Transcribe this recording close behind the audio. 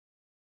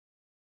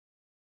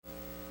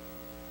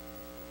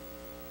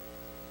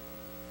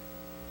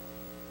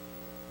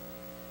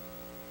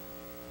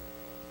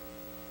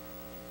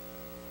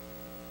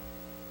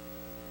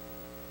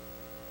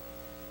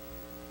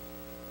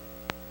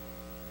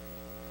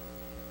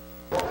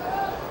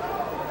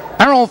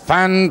Arrow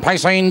Fan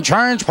pacing,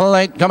 Charge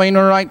Plate coming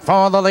right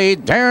for the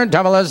lead.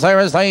 Daredevil is there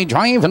as they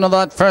drive into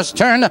that first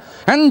turn,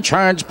 and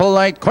Charge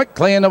Plate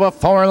quickly into a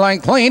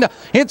 4-length lead.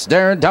 It's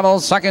Daredevil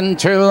second,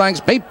 2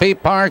 lengths, Beep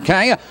Beep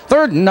Parquet.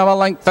 Third, now a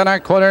length and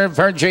a quarter,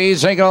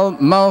 Virgie's Eagle,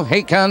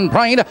 Mohican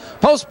Pride.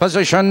 Post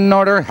position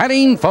order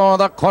heading for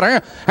the quarter,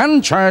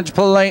 and Charge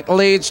Plate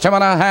leads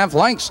 2.5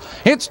 lengths.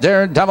 It's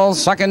Daredevil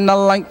second, a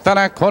length and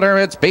a quarter,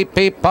 it's Beep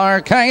Beep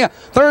Parquet.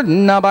 Third,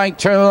 now by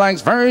 2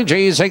 lengths,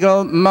 Virgie's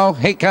Eagle,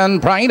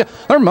 Mohican Pride.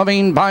 They're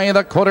moving by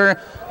the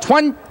quarter.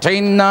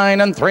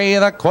 29 3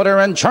 the quarter,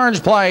 and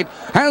Charge Plate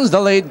has the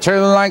lead 2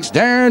 lengths.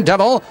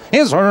 Daredevil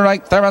is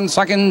right there in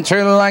second,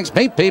 2 lengths,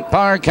 Beep Beep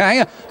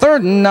Parquet.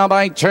 Third now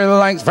by 2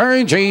 lengths,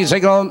 Virgie's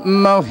Eagle,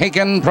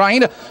 Mohican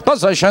Pride.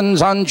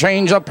 Positions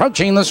unchanged,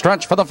 approaching the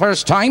stretch for the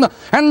first time,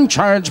 and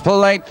Charge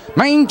Plate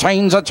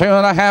maintains a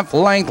 2.5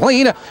 length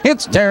lead.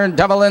 It's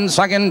Daredevil in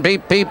second,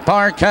 Beep Beep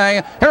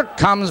Parquet. Here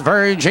comes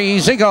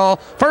Virgie's Eagle,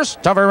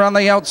 first over on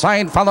the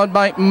outside, followed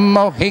by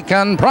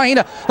Mohican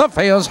Pride. The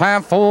field's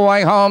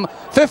halfway home.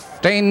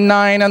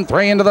 59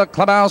 3 into the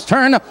clubhouse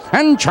turn,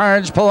 and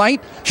Charge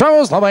Plate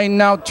shows the way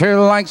now 2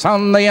 lengths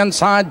on the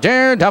inside.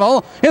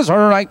 Daredevil is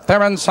right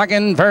there in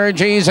second,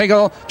 Virgie's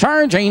Eagle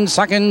charging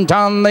second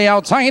on the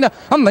outside.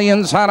 On the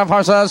inside of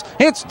horses,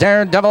 it's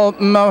Daredevil,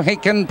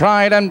 Mohican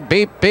Pride, and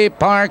Beep Beep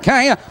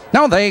Parquet.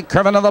 Now they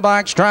curve into the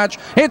back stretch.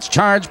 It's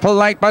Charge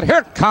Plate, but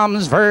here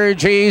comes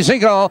Virgie's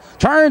Eagle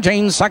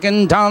charging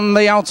second on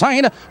the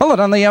outside. Followed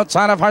on the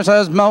outside of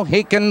horses,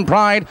 Mohican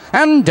Pride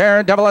and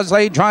Daredevil as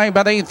they drive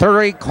by the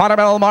 3/4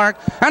 mile mark,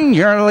 and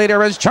your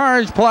leader is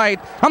Charge Plate.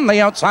 On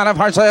the outside of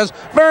horses,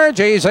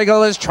 Virgie's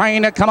Eagle is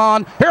trying to come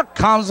on. Here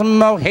comes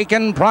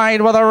Mohican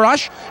Pride with a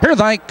rush. Here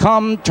they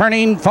come,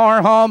 turning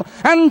for home,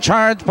 and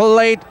Charge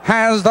Plate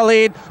has the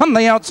lead. On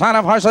the outside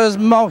of horses,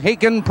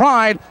 Mohican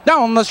Pride.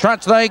 Down the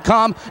stretch they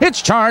come.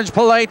 It's Charge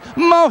Plate,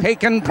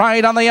 Mohican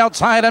Pride on the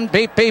outside, and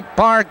Beep Beep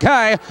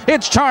Parquet.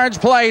 It's Charge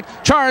Plate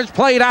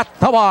at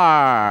the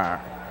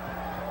wire.